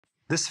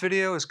This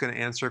video is going to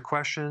answer a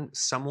question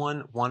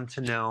someone wanted to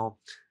know,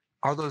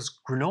 are those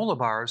granola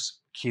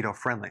bars keto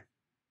friendly?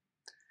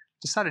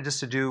 Decided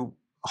just to do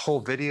a whole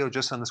video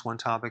just on this one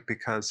topic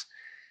because,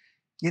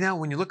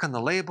 when you look on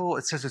the label,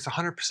 it says it's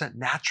 100%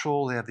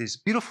 natural. They have these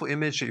beautiful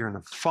image that you're in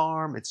a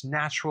farm. It's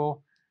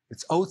natural.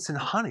 It's oats and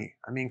honey.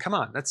 I mean, come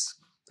on, that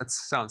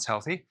sounds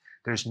healthy.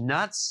 There's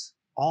nuts,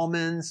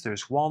 almonds,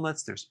 there's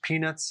walnuts, there's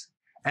peanuts,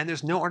 and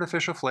there's no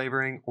artificial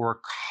flavoring or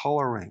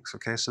colorings.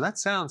 Okay, so that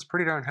sounds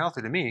pretty darn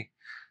healthy to me.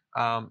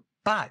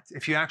 But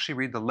if you actually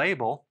read the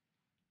label,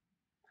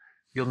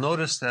 you'll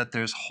notice that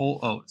there's whole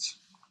oats.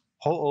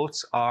 Whole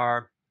oats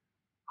are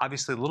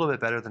obviously a little bit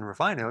better than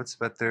refined oats,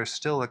 but they're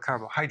still a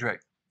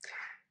carbohydrate.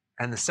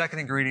 And the second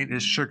ingredient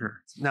is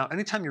sugar. Now,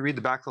 anytime you read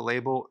the back of the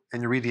label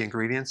and you read the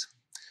ingredients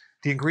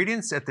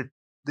at the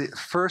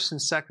first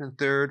and second and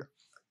third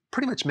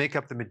pretty much make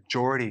up the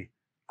majority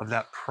of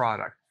that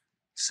product.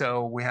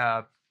 So we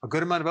have a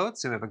good amount of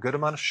oats and we have a good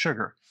amount of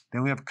sugar.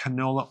 Then we have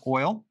canola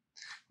oil.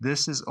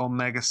 This is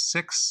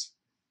omega-6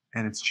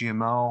 and it's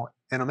GMO.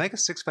 And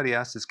omega-6 fatty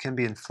acids can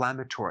be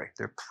inflammatory.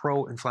 They're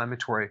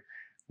pro-inflammatory,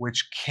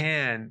 which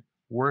can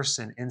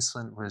worsen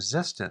insulin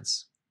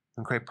resistance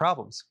and create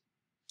problems.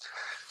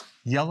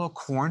 Yellow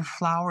corn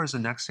flour is the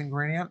next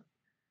ingredient.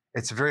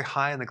 It's very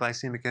high in the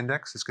glycemic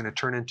index. It's going to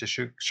turn into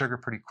sugar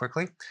pretty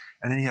quickly.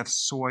 And then you have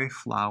soy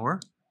flour.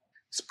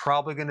 It's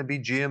probably going to be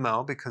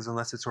GMO because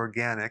unless it's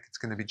organic, it's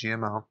going to be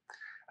GMO.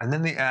 And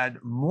then they add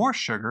more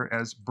sugar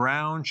as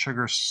brown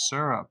sugar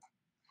syrup.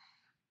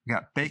 We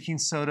got baking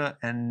soda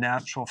and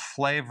natural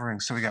flavoring.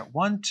 So we got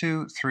 1,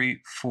 2,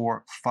 3,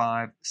 4,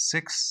 5,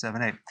 6,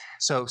 7, 8.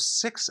 So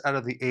 6 out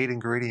of the 8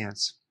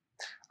 ingredients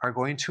are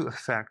going to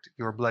affect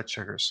your blood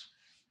sugars.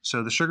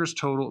 So the sugars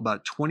total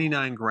about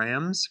 29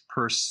 grams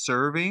per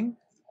serving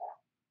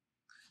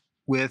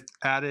with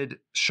added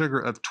sugar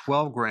of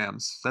 12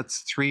 grams.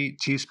 That's 3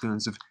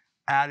 teaspoons of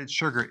added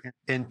sugar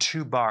in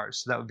 2 bars.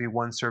 So that would be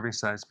 1 serving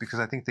size because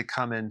I think they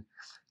come in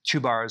 2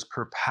 bars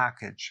per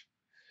package.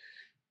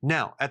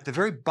 Now, at the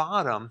very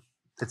bottom,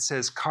 it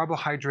says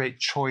carbohydrate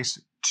choice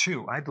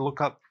 2. I had to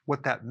look up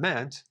what that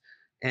meant.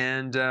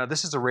 And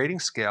this is a rating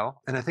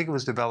scale, and I think it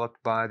was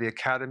developed by the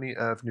Academy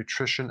of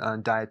Nutrition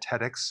and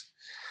Dietetics.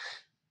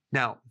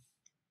 Now,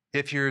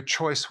 if you're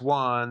choice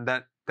 1,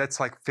 that's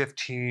like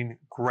 15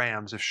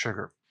 grams of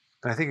sugar.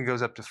 And I think it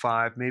goes up to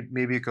 5,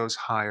 maybe it goes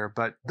higher,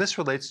 but this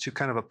relates to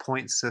kind of a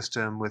point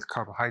system with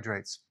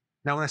carbohydrates.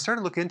 Now, when I started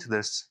to look into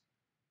this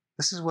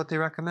is what they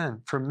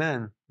recommend. For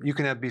men, you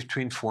can have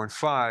between 4 and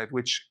 5,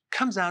 which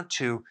comes out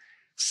to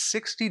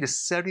 60 to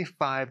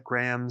 75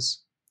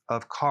 grams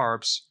of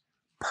carbs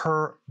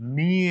per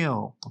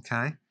meal,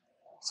 okay?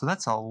 So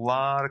that's a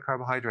lot of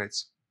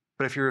carbohydrates.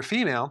 But if you're a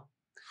female,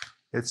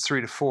 it's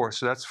 3 to 4,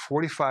 so that's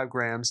 45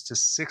 grams to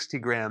 60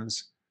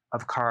 grams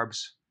of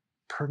carbs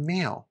per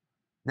meal.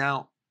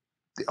 Now,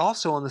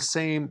 also on the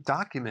same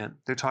document,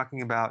 they're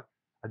talking about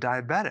a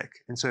diabetic.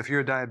 And so if you're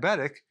a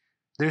diabetic,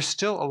 they're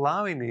still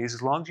allowing these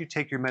as long as you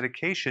take your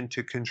medication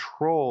to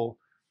control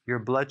your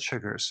blood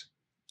sugars.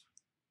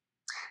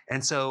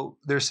 And so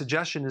their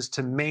suggestion is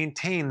to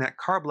maintain that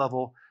carb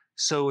level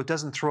so it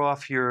doesn't throw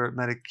off your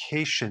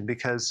medication,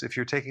 because if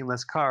you're taking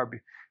less carb,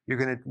 you're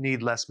going to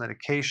need less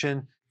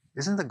medication.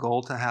 Isn't the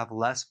goal to have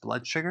less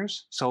blood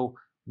sugars? So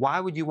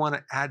why would you want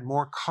to add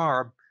more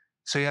carb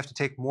so you have to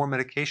take more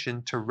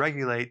medication to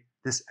regulate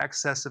this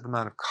excessive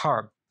amount of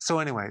carb? So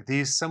anyway,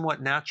 these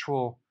somewhat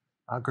natural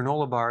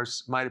granola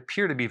bars might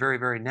appear to be very,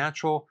 very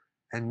natural,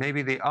 and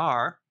maybe they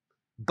are,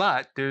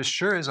 but there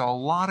sure is a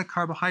lot of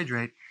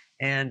carbohydrate,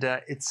 and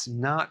it's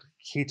not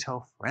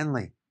keto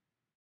friendly.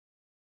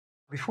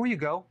 Before you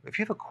go, if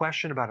you have a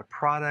question about a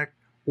product,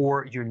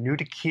 or you're new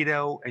to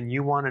keto and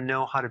you want to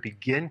know how to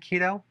begin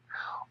keto,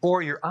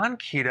 or you're on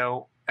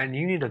keto and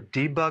you need a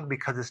debug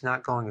because it's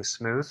not going as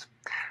smooth,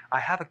 I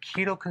have a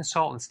keto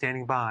consultant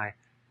standing by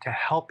to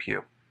help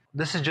you.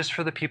 This is just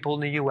for the people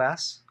in the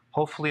US.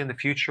 Hopefully in the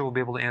future we'll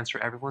be able to answer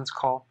everyone's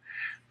call,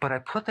 but I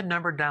put the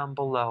number down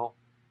below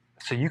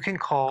so you can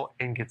call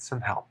and get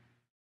some help.